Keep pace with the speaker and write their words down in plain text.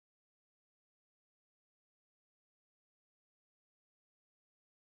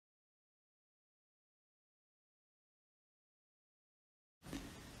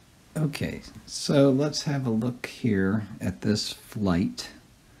Okay, so let's have a look here at this flight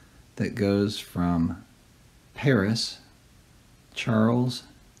that goes from Paris, Charles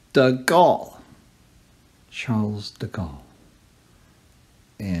de Gaulle. Charles de Gaulle.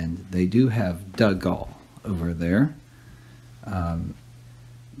 And they do have de Gaulle over there.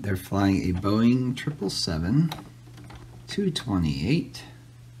 They're flying a Boeing 777-228.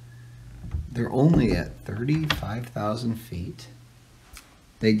 They're only at 35,000 feet.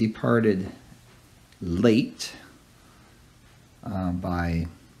 They departed late by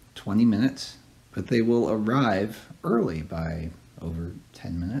 20 minutes, but they will arrive early by over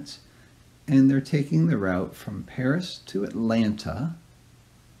 10 minutes. And they're taking the route from Paris to Atlanta,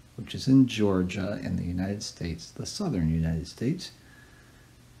 which is in Georgia in the United States, the southern United States,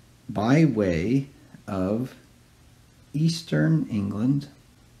 by way of eastern England,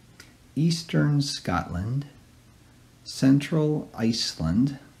 eastern Scotland, central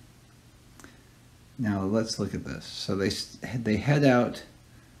Iceland. Now let's look at this. So they head out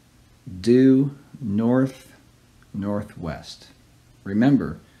due northwest.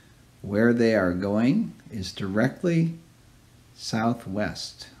 Remember, where they are going is directly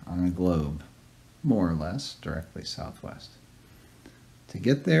southwest on a globe, more or less directly southwest. To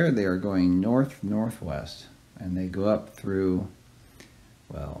get there, they are going northwest, and they go up through,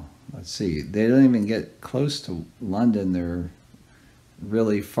 well, let's see, they don't even get close to London. They're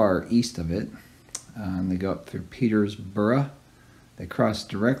really far east of it. They go up through Peterborough. They cross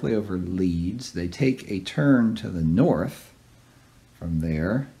directly over Leeds. They take a turn to the north from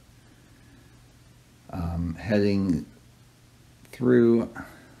there, heading through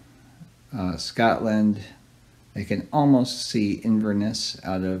Scotland. They can almost see Inverness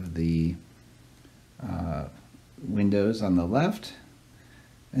out of the windows on the left.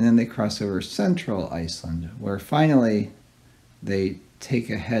 And then they cross over central Iceland, where finally they take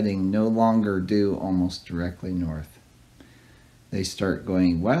a heading no longer due almost directly north. They start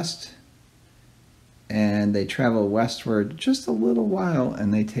going west, and they travel westward just a little while,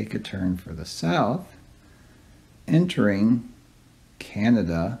 and they take a turn for the south, entering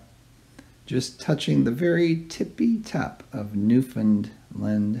Canada, just touching the very tippy top of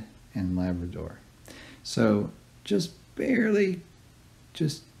Newfoundland and Labrador. So just barely,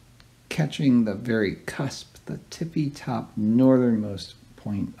 just catching the very cusp, the tippy top northernmost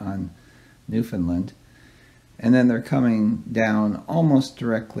point on Newfoundland. And then they're coming down almost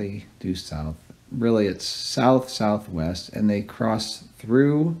directly due south. Really, it's south-southwest, and they cross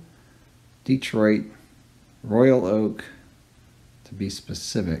through Detroit, Royal Oak, to be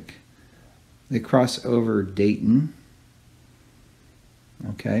specific. They cross over Dayton,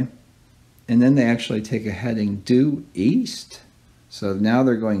 okay? And then they actually take a heading due east. So now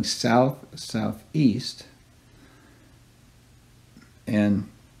they're going south-southeast, and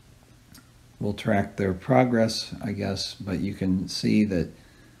we'll track their progress, I guess, but you can see that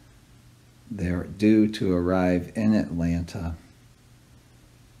they're due to arrive in Atlanta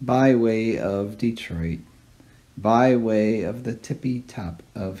by way of Detroit, by way of the tippy top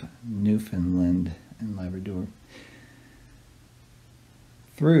of Newfoundland and Labrador,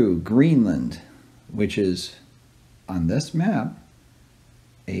 through Greenland, which is on this map,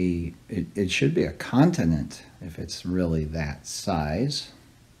 it should be a continent if it's really that size.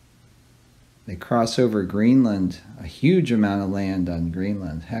 They cross over Greenland, a huge amount of land on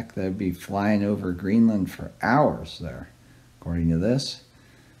Greenland. Heck, they'd be flying over Greenland for hours there, according to this.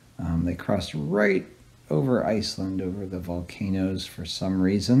 They crossed right over Iceland, over the volcanoes for some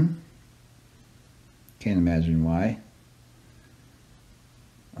reason. Can't imagine why.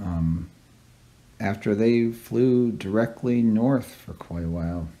 After they flew directly north for quite a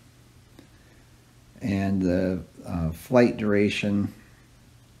while. And the flight duration,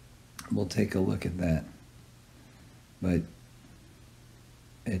 we'll take a look at that. But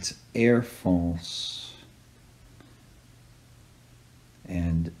it's Air France.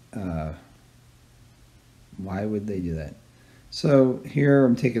 And why would they do that? So here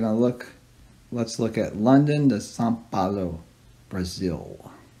I'm taking a look. Let's look at London to São Paulo,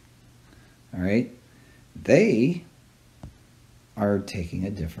 Brazil. All right. They are taking a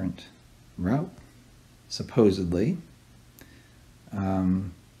different route, supposedly.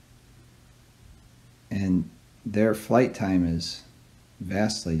 And their flight time is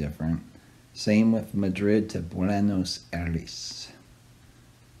vastly different. Same with Madrid to Buenos Aires.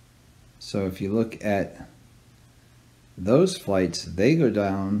 So if you look at those flights, they go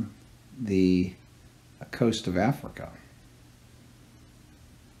down the coast of Africa.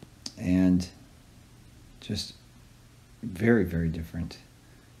 And just very, very different.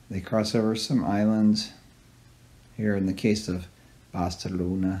 They cross over some islands. Here in the case of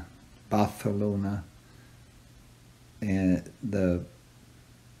Barcelona, Barcelona. And the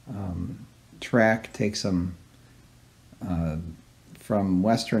track takes them from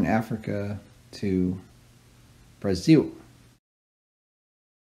Western Africa to Brazil.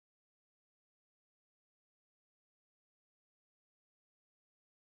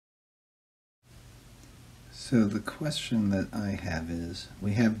 So the question that I have is,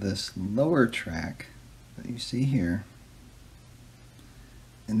 we have this lower track that you see here,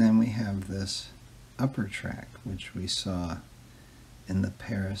 and then we have this upper track, which we saw in the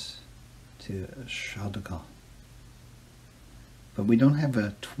Paris to Charles de Gaulle. But we don't have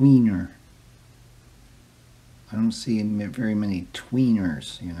a tweener. I don't see very many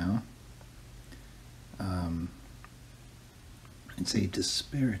tweeners, you know. It's a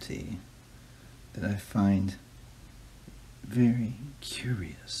disparity that I find very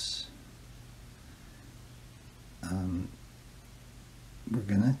curious. We're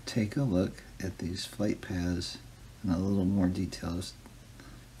going to take a look at these flight paths in a little more detail as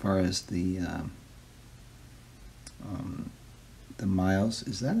far as the miles.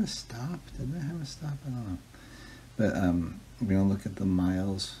 Is that a stop? Did that have a stop? I don't know. But we're going to look at the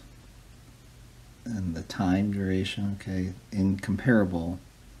miles and the time duration, okay, in comparable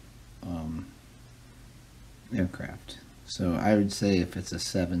aircraft. So I would say if it's a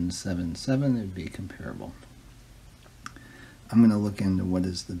 777, it would be comparable. I'm going to look into what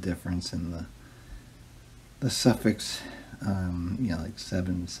is the difference in the suffix, you know, like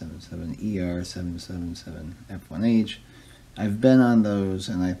 777ER, 777 F1H. I've been on those,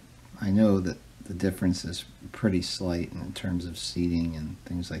 and I know that the difference is pretty slight in terms of seating and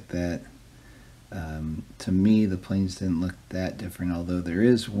things like that. To me, the planes didn't look that different, although there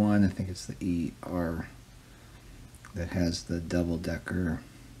is one, I think it's the ER, that has the double-decker,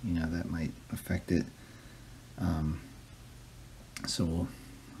 you know, that might affect it. So we'll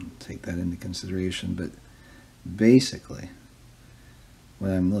take that into consideration. But basically, what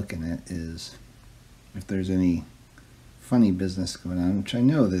I'm looking at is if there's any funny business going on, which I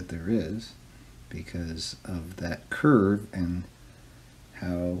know that there is, because of that curve, and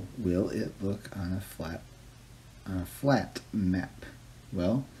how will it look on a flat map.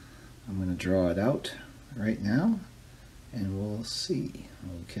 Well, I'm going to draw it out right now, and we'll see.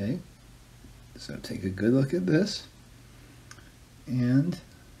 Okay, so take a good look at this, and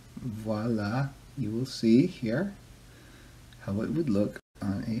voila, you will see here how it would look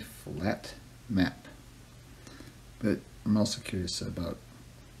on a flat map. But I'm also curious about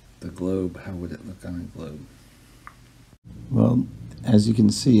the globe. How would it look on a globe? Well, as you can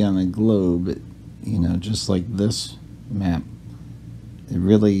see on a globe, you know, just like this map, it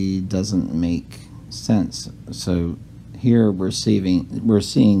really doesn't make sense. So here we're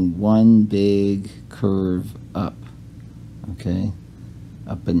seeing one big curve up, okay,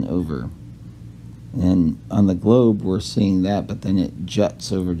 up and over. And on the globe we're seeing that, but then it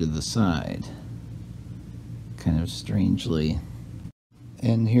juts over to the side, kind of strangely.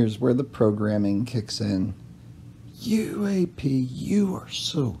 And here's where the programming kicks in. UAP, you are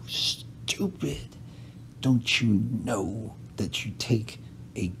so stupid. Don't you know that you take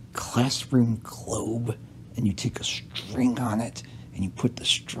a classroom globe and you take a string on it, and you put the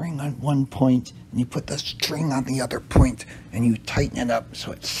string on one point and you put the string on the other point and you tighten it up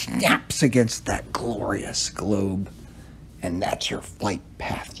so it snaps against that glorious globe, and that's your flight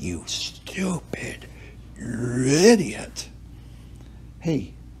path, you stupid idiot.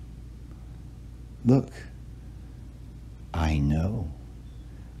 Hey, look, I know.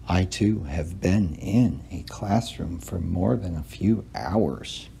 I too have been in a classroom for more than a few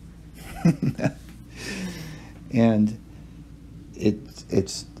hours. And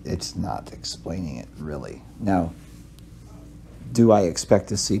it's not explaining it, really. Now, do I expect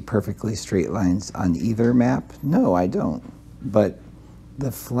to see perfectly straight lines on either map? No, I don't. But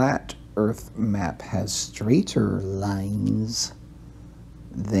the flat Earth map has straighter lines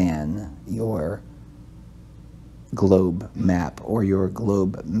than your globe map or your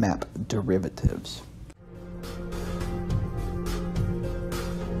globe map derivatives.